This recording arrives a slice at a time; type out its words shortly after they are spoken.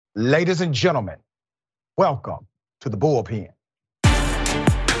Ladies and gentlemen, welcome to the Bullpen.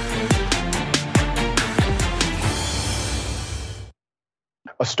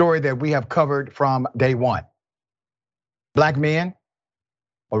 A story that we have covered from day one. Black men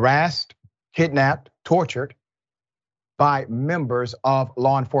harassed, kidnapped, tortured by members of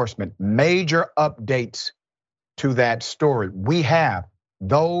law enforcement. Major updates to that story. We have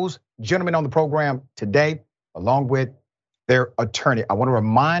those gentlemen on the program today, along with their attorney. I want to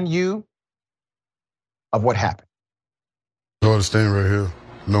remind you of what happened. I understand right here,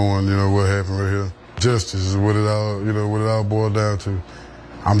 knowing what happened right here. Justice is what it all boiled down to.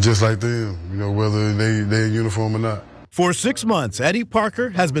 I'm just like them, whether they in uniform or not. For 6 months, Eddie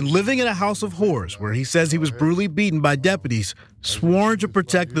Parker has been living in a house of horrors where he says he was brutally beaten by deputies sworn to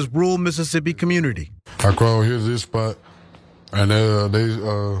protect this rural Mississippi community. I crawled here to this spot, and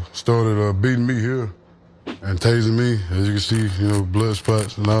they started beating me here and tasing me. As you can see, blood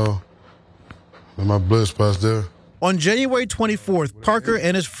spots and all. And my blood spots there. On January 24th, Parker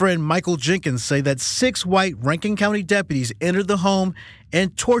and his friend Michael Jenkins say that 6 white Rankin County deputies entered the home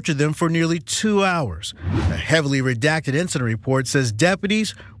and tortured them for nearly 2 hours. A heavily redacted incident report says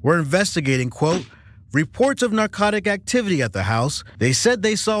deputies were investigating, quote, reports of narcotic activity at the house. They said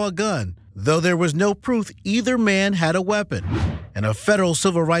they saw a gun, though there was no proof either man had a weapon. In a federal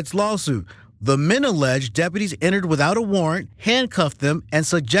civil rights lawsuit, the men alleged deputies entered without a warrant, handcuffed them, and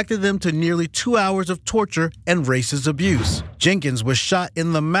subjected them to nearly 2 hours of torture and racist abuse. Jenkins was shot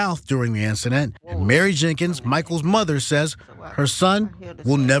in the mouth during the incident, and Mary Jenkins, Michael's mother, says her son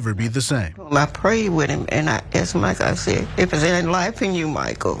will never be the same. I prayed with him, and I asked Michael, I said, if there's any life in you,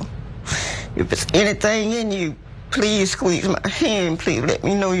 Michael, if there's anything in you, please squeeze my hand, please let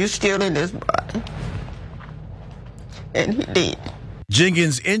me know you're still in this body. And he did.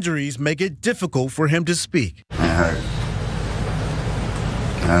 Jenkins' injuries make it difficult for him to speak. It hurt.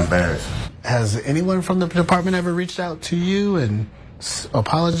 I'm embarrassed. Has anyone from the department ever reached out to you and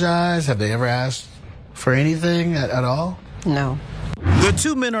apologized? Have they ever asked for anything at all? No. The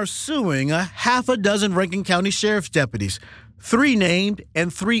 2 men are suing a half a dozen Rankin County Sheriff's deputies, 3 named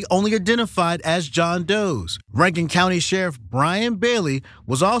and 3 only identified as John Does. Rankin County Sheriff Brian Bailey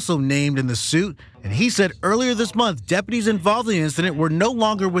was also named in the suit, and he said earlier this month deputies involved in the incident were no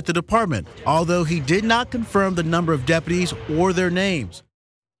longer with the department, although he did not confirm the number of deputies or their names.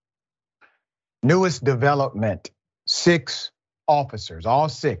 Newest development, 6 officers, all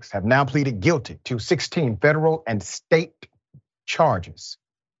 6, have now pleaded guilty to 16 federal and state charges.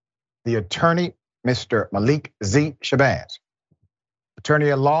 The attorney, Mr. Malik Z. Shabazz, attorney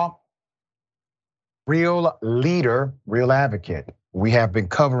at law, real leader, real advocate. We have been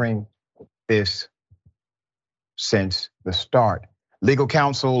covering this since the start. Legal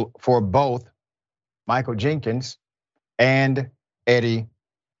counsel for both Michael Jenkins and Eddie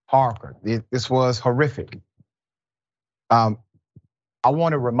Parker. This was horrific. I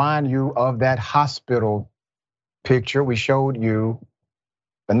want to remind you of that hospital picture we showed you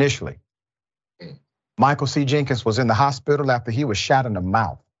initially. Michael C. Jenkins was in the hospital after he was shot in the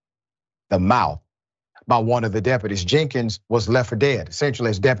mouth by one of the deputies. Jenkins was left for dead, essentially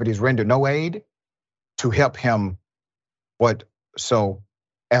as deputies rendered no aid to help him whatsoever.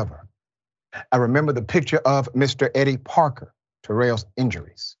 I remember the picture of Mr. Eddie Parker, Terrell's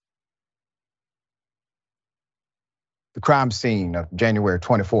injuries. The crime scene of January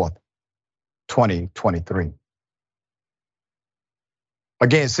 24th, 2023.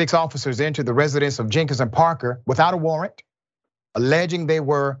 Again, 6 officers entered the residence of Jenkins and Parker without a warrant, alleging they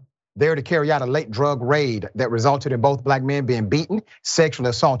were there to carry out a late drug raid that resulted in both black men being beaten, sexually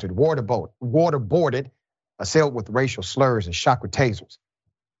assaulted, waterboarded, assailed with racial slurs, and shot with tasers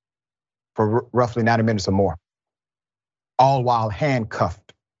for roughly 90 minutes or more, all while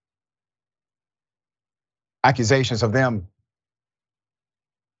handcuffed. Accusations of them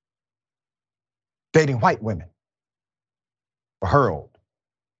dating white women were hurled.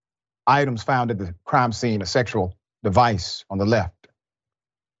 Items found at the crime scene: a sexual device on the left,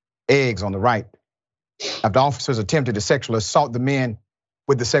 eggs on the right. After officers attempted to sexually assault the men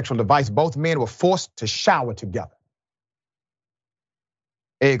with the sexual device, both men were forced to shower together.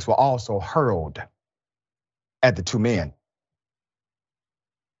 Eggs were also hurled at the 2 men.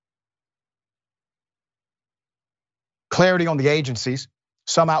 Clarity on the agencies.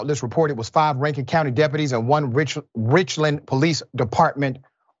 Some outlets reported it was 5 Rankin County deputies and 1 Richland Police Department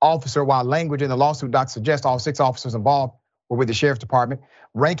officer, while language in the lawsuit doc suggests all 6 officers involved were with the Sheriff's Department.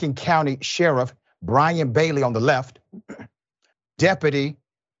 Rankin County Sheriff Brian Bailey on the left, Deputy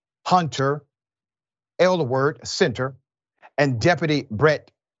Hunter Elward center, and Deputy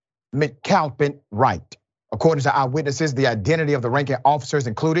Brett McAlpin right. According to eyewitnesses, the identity of the ranking officers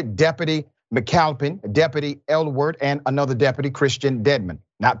included Deputy McAlpin, Deputy Elwood, and another deputy, Christian Dedman,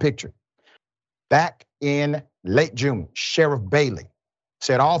 not pictured. Back in late June, Sheriff Bailey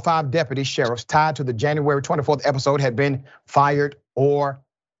said all 5 deputy sheriffs tied to the January 24th episode had been fired or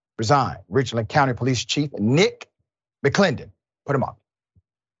resigned. Richland County Police Chief Nick McClendon, put him up,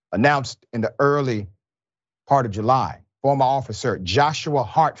 announced in the early part of July, former officer Joshua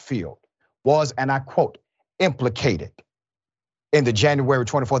Hartfield was, and I quote, implicated in the January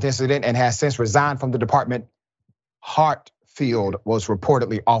 24th incident and has since resigned from the department. Hartfield was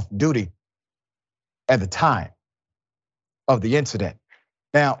reportedly off duty at the time of the incident.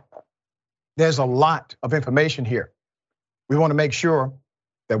 Now, there's a lot of information here. We want to make sure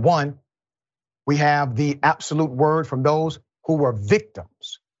that, one, we have the absolute word from those who were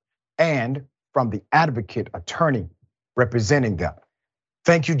victims and from the advocate attorney representing them.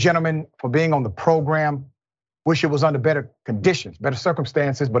 Thank you, gentlemen, for being on the program. Wish it was under better conditions, better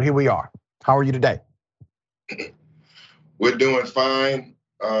circumstances, but here we are. How are you today? We're doing fine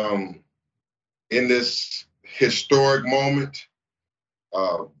in this historic moment.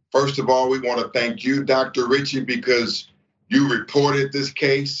 First of all, we want to thank you, Dr. Ritchie, because you reported this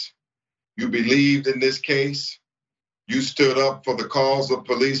case. You believed in this case. You stood up for the cause of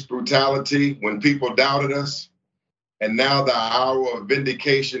police brutality when people doubted us. And now the hour of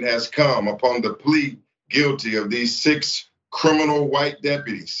vindication has come upon the plea guilty of these 6 criminal white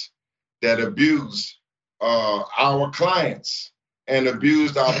deputies that abused our clients and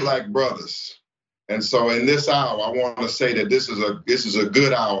abused our Black brothers. And so in this hour, I want to say that this is a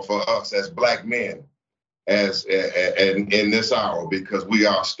good hour for us as Black men, and in this hour, because we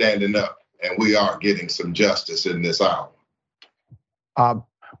are standing up and we are getting some justice in this hour.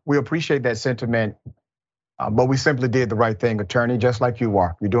 We appreciate that sentiment, but we simply did the right thing, attorney, just like you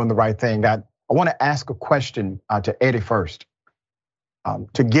are. You're doing the right thing. I want to ask a question to Eddie first,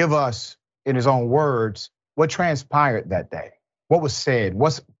 to give us, in his own words, what transpired that day. What was said?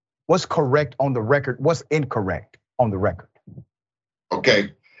 What's correct on the record? What's incorrect on the record?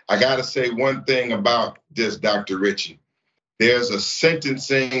 Okay, I gotta say one thing about this, Dr. Ritchie. There's a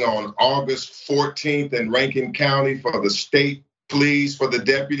sentencing on August 14th in Rankin County for the state pleas for the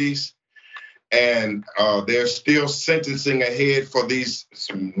deputies. And they're still sentencing ahead for these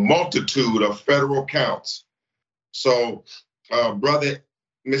multitude of federal counts. So, brother,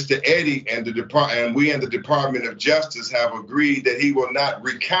 Mr. Eddie and we in the Department of Justice have agreed that he will not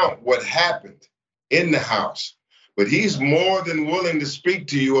recount what happened in the House, but he's more than willing to speak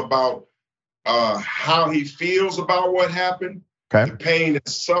to you about how he feels about what happened, the pain and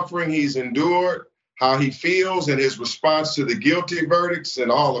suffering he's endured, how he feels and his response to the guilty verdicts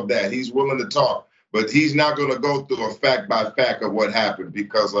and all of that. He's willing to talk, but he's not gonna go through a fact by fact of what happened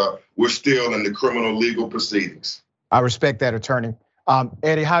because we're still in the criminal legal proceedings. I respect that, attorney.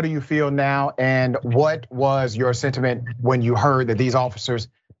 Eddie, how do you feel now? And what was your sentiment when you heard that these officers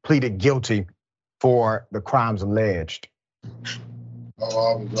pleaded guilty for the crimes alleged?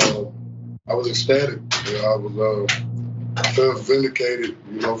 I was ecstatic. I felt vindicated,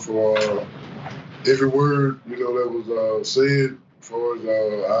 for every word, that was said as far as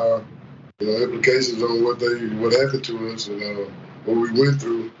our, implications on what happened to us and what we went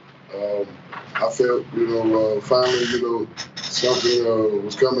through. I felt, finally, something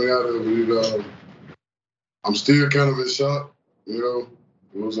was coming out of it. I'm still kind of in shock, It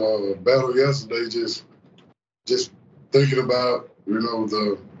was a battle yesterday, just thinking about,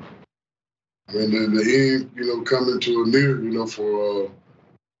 the end, coming to a near, for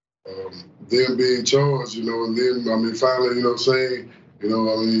them being charged, and then, finally, saying,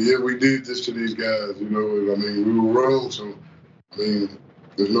 yeah, we did this to these guys, we were wrong, so,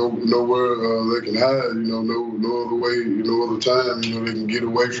 there's nowhere they can hide, no other way, no other time, they can get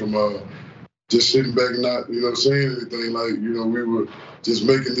away from just sitting back and not, saying anything like, we were just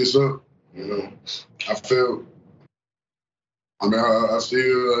making this up, I felt, I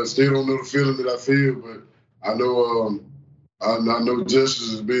still don't know the feeling that I feel, but I know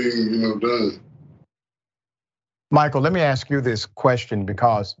justice is being, done. Michael, let me ask you this question,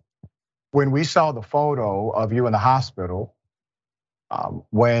 because when we saw the photo of you in the hospital,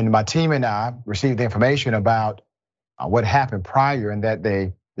 when my team and I received the information about what happened prior and that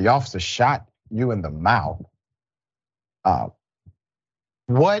the officer shot you in the mouth,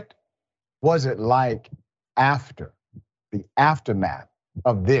 what was it like after the aftermath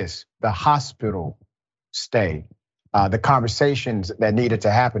of this, the hospital stay, the conversations that needed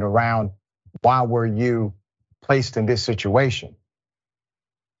to happen around why were you placed in this situation?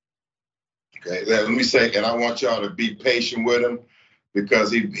 Okay, let me say, and I want y'all to be patient with him,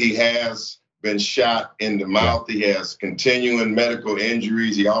 because he has been shot in the mouth. He has continuing medical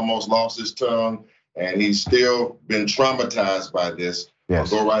injuries. He almost lost his tongue, and he's still been traumatized by this.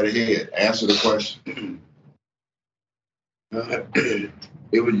 Yes. Go right ahead. Answer the question.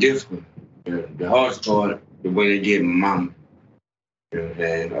 It was difficult. The hardest part, the way they did my mama. You know what I'm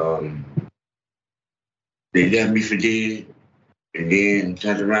saying? They left me for dead, and then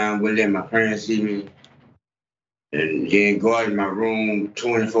turned around, wouldn't let my parents see me, and then guarded my room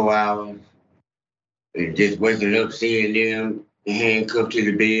 24 hours, and just waking up, seeing them handcuffed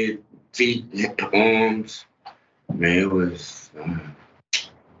to the bed, feet, arms. Man, it was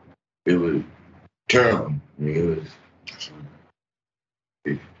terrible. I mean, it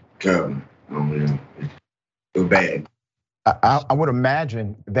was terrible. I don't know. So bad. I would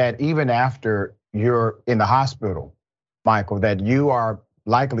imagine that even after you're in the hospital, Michael, that you are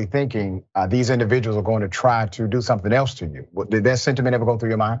likely thinking these individuals are going to try to do something else to you. Did that sentiment ever go through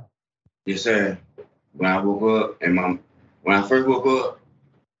your mind? Yes, sir. When I woke up, and when I first woke up,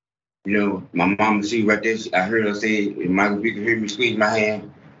 you know, my mom, she right there, I heard her say, Michael, you can hear me squeeze my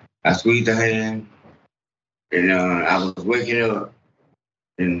hand. I squeezed her hand, and I was waking up,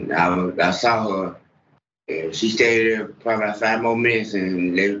 and I saw her. And she stayed there probably about 5 more minutes,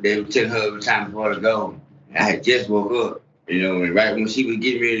 and they were telling her it was time for her to go. And I had just woke up, you know, and right when she was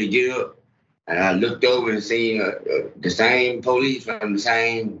getting ready to get up, and I looked over and seen the same police from the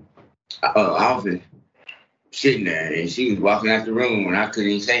same office sitting there, and she was walking out the room, and I couldn't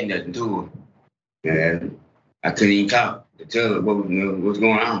even say nothing to her. And I couldn't even talk to tell her what's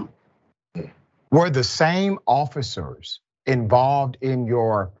going on. Were the same officers involved in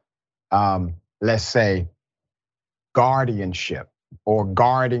your, let's say, guardianship or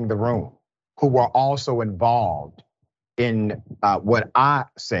guarding the room, who were also involved in what I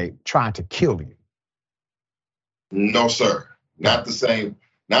say trying to kill you? No, sir. Not the same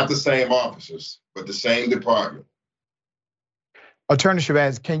officers, but the same department. Attorney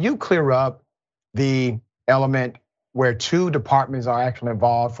Shabazz, can you clear up the element where 2 departments are actually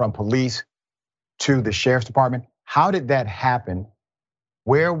involved, from police to the sheriff's department? How did that happen?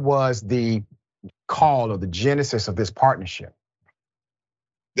 Where was the call or the genesis of this partnership?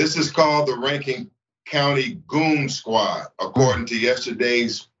 This is called the Rankin County Goon Squad, according to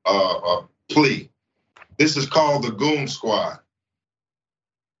yesterday's plea. This is called the Goon Squad.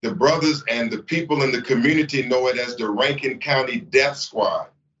 The brothers and the people in the community know it as the Rankin County Death Squad.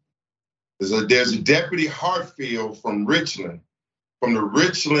 There's a Deputy Hartfield from Richland, from the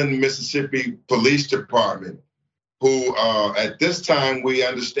Richland, Mississippi Police Department, who at this time we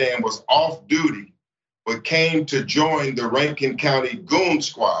understand was off duty, but came to join the Rankin County Goon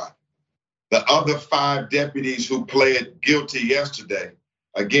Squad. The other 5 deputies who pled guilty yesterday,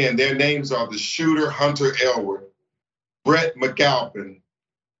 again, their names are the shooter, Hunter Elwood, Brett McAlpin,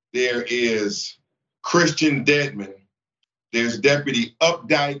 there is Christian Dedman, there's Deputy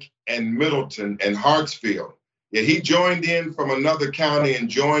Updike and Middleton and Hartsfield. Yeah, he joined in from another county and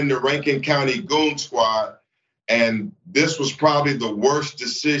joined the Rankin County Goon Squad, and this was probably the worst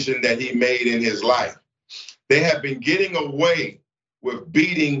decision that he made in his life. They have been getting away with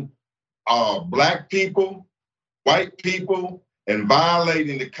beating black people, white people, and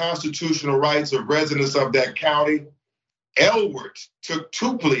violating the constitutional rights of residents of that county. Elwood took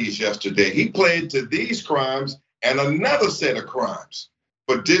 2 pleas yesterday. He pled to these crimes and another set of crimes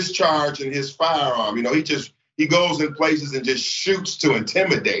for discharging his firearm. You know, he goes in places and just shoots to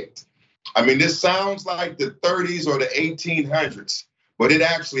intimidate. I mean, this sounds like the 30s or the 1800s, but it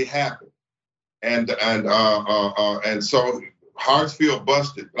actually happened. And so Hartsfield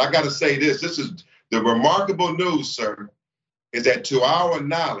busted. But I got to say this is the remarkable news, sir, is that to our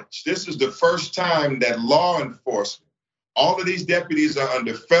knowledge, this is the first time that law enforcement, all of these deputies are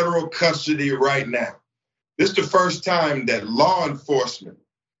under federal custody right now. This is the first time that law enforcement,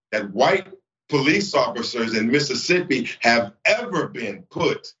 that white police officers in Mississippi have ever been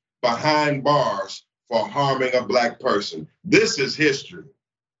put behind bars for harming a black person. This is history.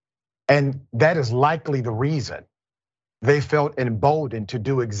 And that is likely the reason they felt emboldened to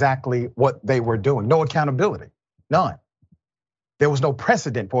do exactly what they were doing. No accountability, none. There was no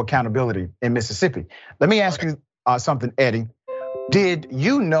precedent for accountability in Mississippi. Let me ask you something, Eddie. Did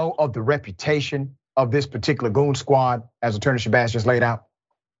you know of the reputation of this particular goon squad, as Attorney Shabazz just laid out?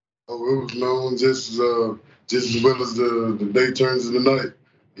 Oh, it was known just as well as the day turns into the night.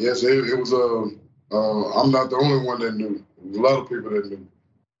 Yes, it was. I'm not the only one that knew. There was a lot of people that knew.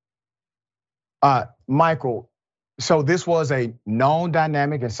 Michael, so this was a known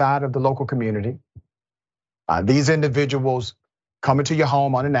dynamic inside of the local community. These individuals coming to your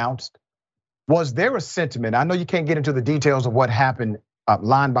home unannounced. Was there a sentiment? I know you can't get into the details of what happened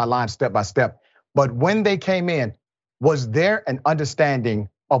line by line, step by step. But when they came in, was there an understanding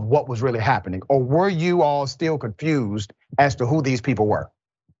of what was really happening? Or were you all still confused as to who these people were?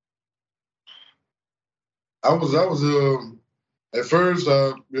 I was at first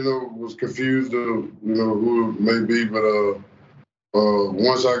I was confused of who it may be, but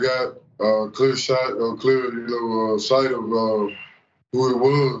once I got clear sight of who it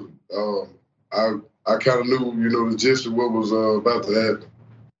was, I kind of knew the gist of what was about to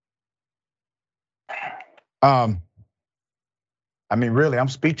happen. I mean, really, I'm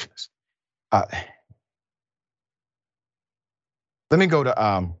speechless. Let me go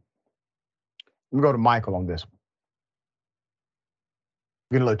to Michael on this one.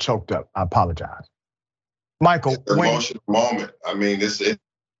 Getting a little choked up. I apologize. Michael, it's an emotional moment. I mean, it's an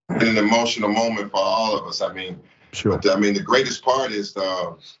emotional moment for all of us. I mean, sure. But, I mean, the greatest part is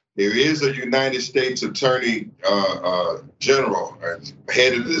there is a United States Attorney General,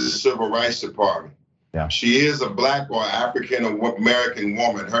 head of the Civil Rights Department. Yeah. She is a Black or African American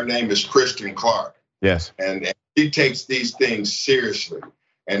woman. Her name is Kristen Clark. Yes. And she takes these things seriously.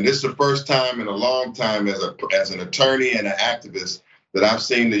 And this is the first time in a long time as an attorney and an activist that I've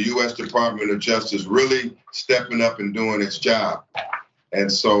seen the U.S. Department of Justice really stepping up and doing its job. And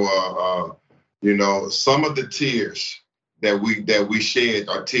so, some of the tears that we shed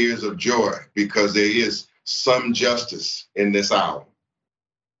are tears of joy because there is some justice in this hour.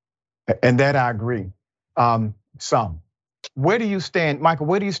 And that I agree. Some. Where do you stand, Michael?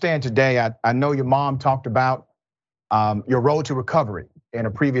 Where do you stand today? I know your mom talked about your road to recovery in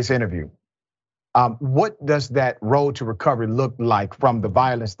a previous interview. What does that road to recovery look like from the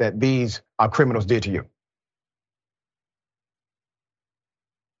violence that these criminals did to you?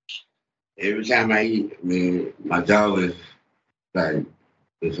 Every time I eat, my jaw is like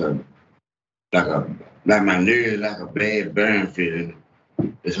like my nerves, like a bad burn feeling.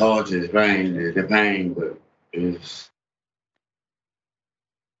 It's hard to explain the pain, but it's.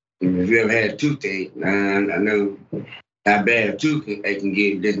 If you ever had a toothache, I know how bad a toothache can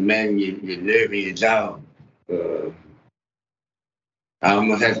get. Just imagine your nerve in your jaw. I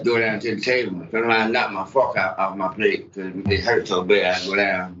almost have to go down to the table. Sometimes I knock my fork off my plate because it hurts so bad. I go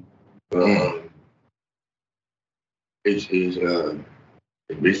down. It's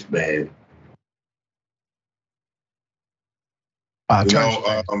bad.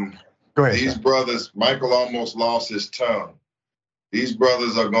 Go ahead, these brothers, Michael almost lost his tongue. These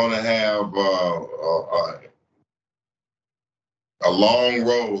brothers are going to have a long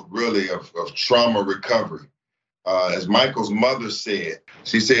road, really, of trauma recovery. As Michael's mother said,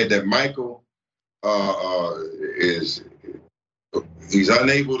 she said that Michael he's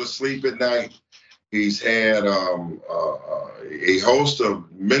unable to sleep at night. He's had a host of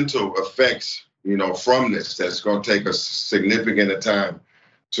mental effects, from this that's going to take a significant time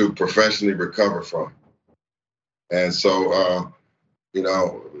to professionally recover from. And so,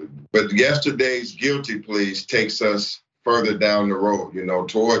 but yesterday's guilty pleas takes us further down the road,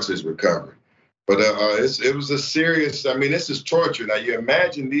 towards his recovery. But it was a serious. I mean, this is torture. Now you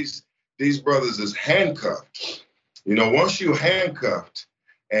imagine these brothers is handcuffed. Once you handcuffed,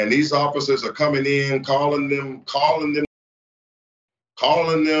 and these officers are coming in, calling them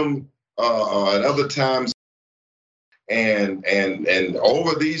at other times, and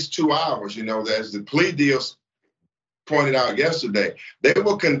over these 2 hours, as the plea deals pointed out yesterday, they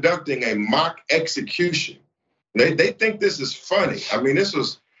were conducting a mock execution. They think this is funny. I mean, this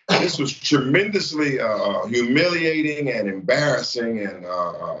was tremendously humiliating and embarrassing and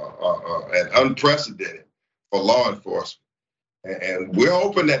unprecedented for law enforcement. And we're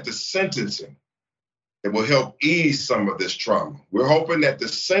hoping that the sentencing it will help ease some of this trauma. We're hoping that the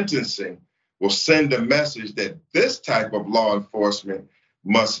sentencing will send a message that this type of law enforcement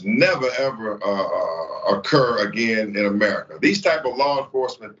must never, ever occur again in America. These type of law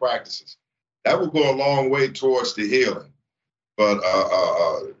enforcement practices, that will go a long way towards the healing. But,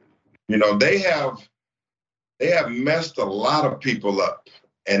 they have messed a lot of people up,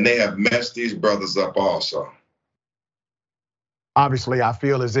 and they have messed these brothers up also. Obviously, I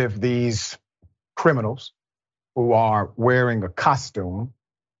feel as if these criminals who are wearing a costume,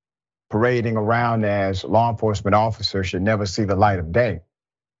 parading around as law enforcement officers should never see the light of day.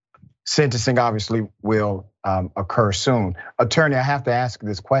 Sentencing obviously will occur soon. Attorney, I have to ask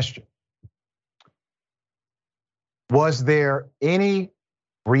this question. Was there any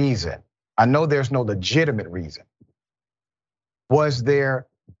reason, I know there's no legitimate reason, was there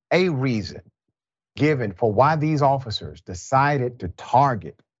a reason given for why these officers decided to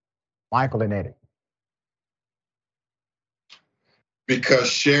target Michael and Eddie? Because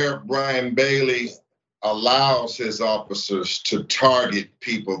Sheriff Brian Bailey allows his officers to target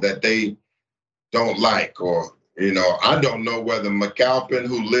people that they don't like, or I don't know whether McAlpin,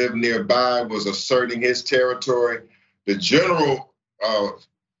 who lived nearby, was asserting his territory. The general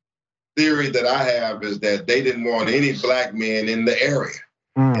theory that I have is that they didn't want any black men in the area.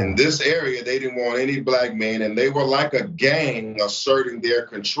 In this area, they didn't want any black men, and they were like a gang asserting their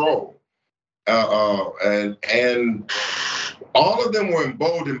control. And all of them were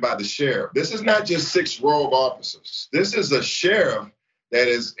emboldened by the sheriff. This is not just 6 rogue officers. This is a sheriff that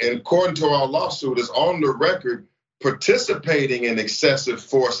is, according to our lawsuit, is on the record participating in excessive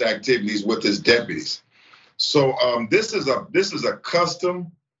force activities with his deputies. So this is a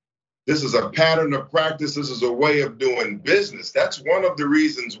custom. This is a pattern of practice. This is a way of doing business. That's one of the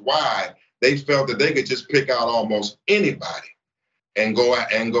reasons why they felt that they could just pick out almost anybody and go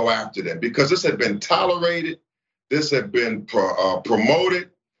after them, because this had been tolerated, this had been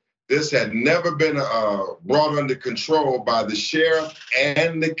promoted, this had never been brought under control by the sheriff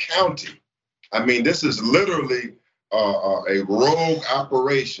and the county. I mean, this is literally a rogue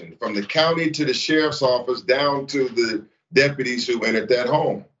operation from the county to the sheriff's office down to the deputies who entered that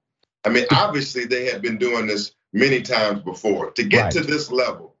home. I mean, obviously they had been doing this many times before. To get to this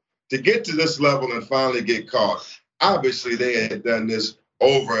level, and finally get caught, obviously they had done this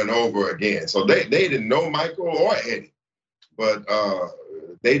over and over again. So they didn't know Michael or Eddie, but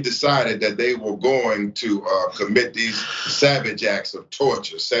they decided that they were going to commit these savage acts of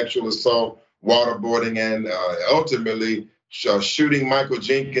torture, sexual assault, waterboarding, and ultimately shooting Michael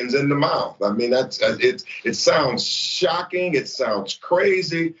Jenkins in the mouth. I mean, it sounds shocking. It sounds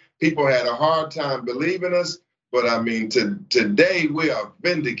crazy. People had a hard time believing us, but I mean, today we are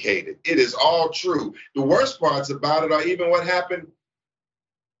vindicated. It is all true. The worst parts about it are even what happened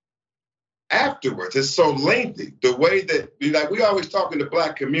afterwards. It's so lengthy. The way that, like, we always talk in the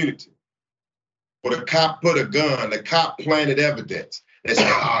black community, where the cop put a gun, the cop planted evidence. They say,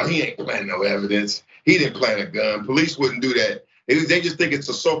 oh, he ain't planting no evidence. He didn't plant a gun. Police wouldn't do that. They just think it's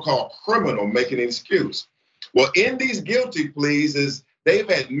a so-called criminal making an excuse. Well, in these guilty pleas, they've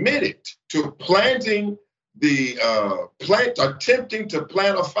admitted to planting attempting to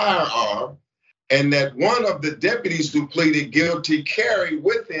plant a firearm, and that one of the deputies who pleaded guilty carried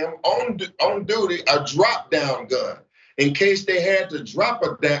with him on duty a drop-down gun. In case they had to drop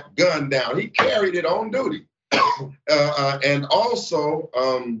a gun down, he carried it on duty. And also,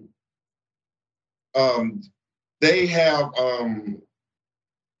 they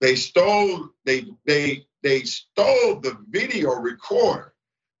stole the video recorder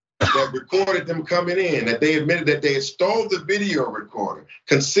that recorded them coming in, that they admitted that they had stole the video recorder,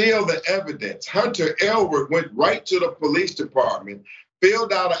 concealed the evidence. Hunter Elwood went right to the police department,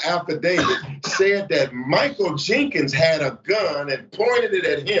 filled out an affidavit, said that Michael Jenkins had a gun and pointed it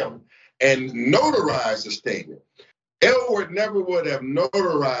at him and notarized the statement. Elwood never would have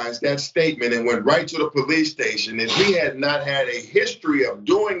notarized that statement and went right to the police station if he had not had a history of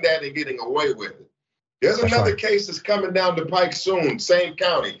doing that and getting away with it. There's another case that's coming down the pike soon, same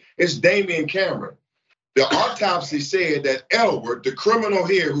county. It's Damian Cameron. The autopsy said that Elwood, the criminal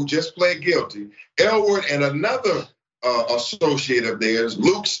here who just pled guilty, Elwood and another associate of theirs,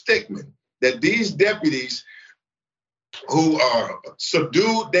 Luke Stickman, that these deputies who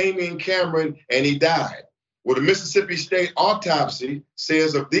subdued Damian Cameron and he died. Well, the Mississippi State autopsy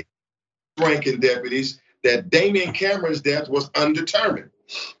says of these ranking deputies that Damian Cameron's death was undetermined.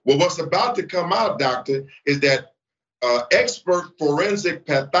 Well, what's about to come out, doctor, is that expert forensic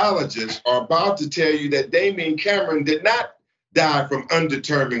pathologists are about to tell you that Damian Cameron did not die from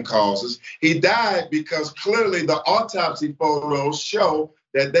undetermined causes. He died because clearly the autopsy photos show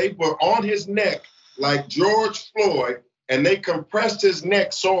that they were on his neck like George Floyd, and they compressed his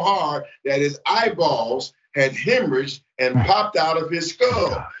neck so hard that his eyeballs had hemorrhaged and popped out of his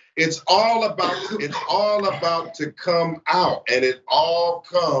skull. It's all about to come out, and it all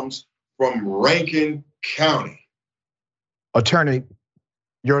comes from Rankin County. Attorney,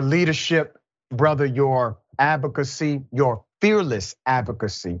 your leadership, brother, your advocacy, your fearless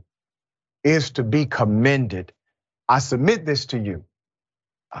advocacy is to be commended. I submit this to you.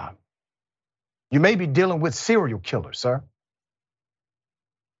 You may be dealing with serial killers, sir.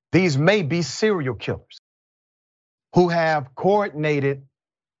 These may be serial killers who have coordinated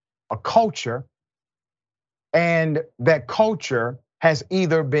a culture, and that culture has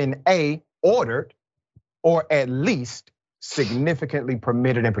either been ordered or at least significantly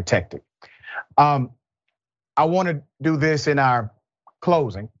permitted and protected. I want to do this in our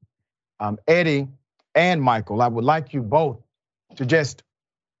closing. Eddie and Michael, I would like you both to just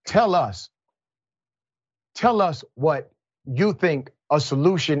tell us what you think a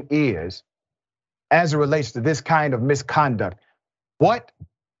solution is as it relates to this kind of misconduct, what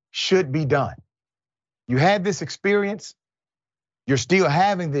should be done? You had this experience, you're still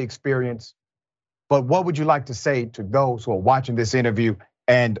having the experience, but what would you like to say to those who are watching this interview?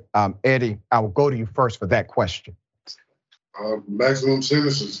 And Eddie, I will go to you first for that question. Maximum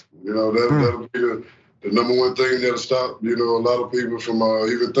sentences, that'll be the number one thing that'll stop, a lot of people from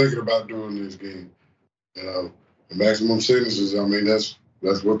even thinking about doing this game. The maximum sentences, I mean, that's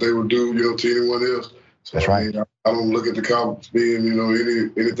what they would do, to anyone else. So, that's right. I don't look at the cops being,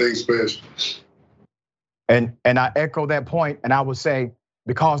 anything special. And I echo that point, and I would say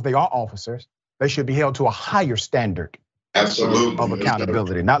because they are officers, they should be held to a higher standard. Absolutely. Of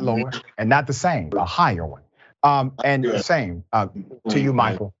accountability, not lower and not the same, a higher one. And the same to you,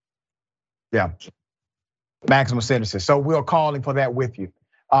 Michael. Yeah, maximum sentences. So we're calling for that with you.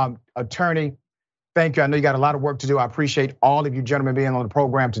 Attorney, thank you. I know you got a lot of work to do. I appreciate all of you gentlemen being on the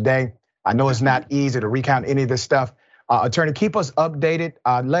program today. I know it's not easy to recount any of this stuff. Attorney, keep us updated.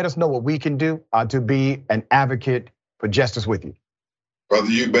 Let us know what we can do to be an advocate for justice with you. Brother,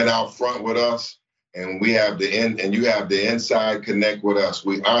 you've been out front with us, and you have the inside connect with us.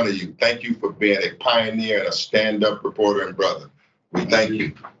 We honor you. Thank you for being a pioneer and a stand-up reporter and brother. We thank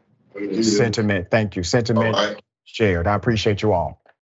you. Sentiment, thank you. Sentiment shared. I appreciate you all.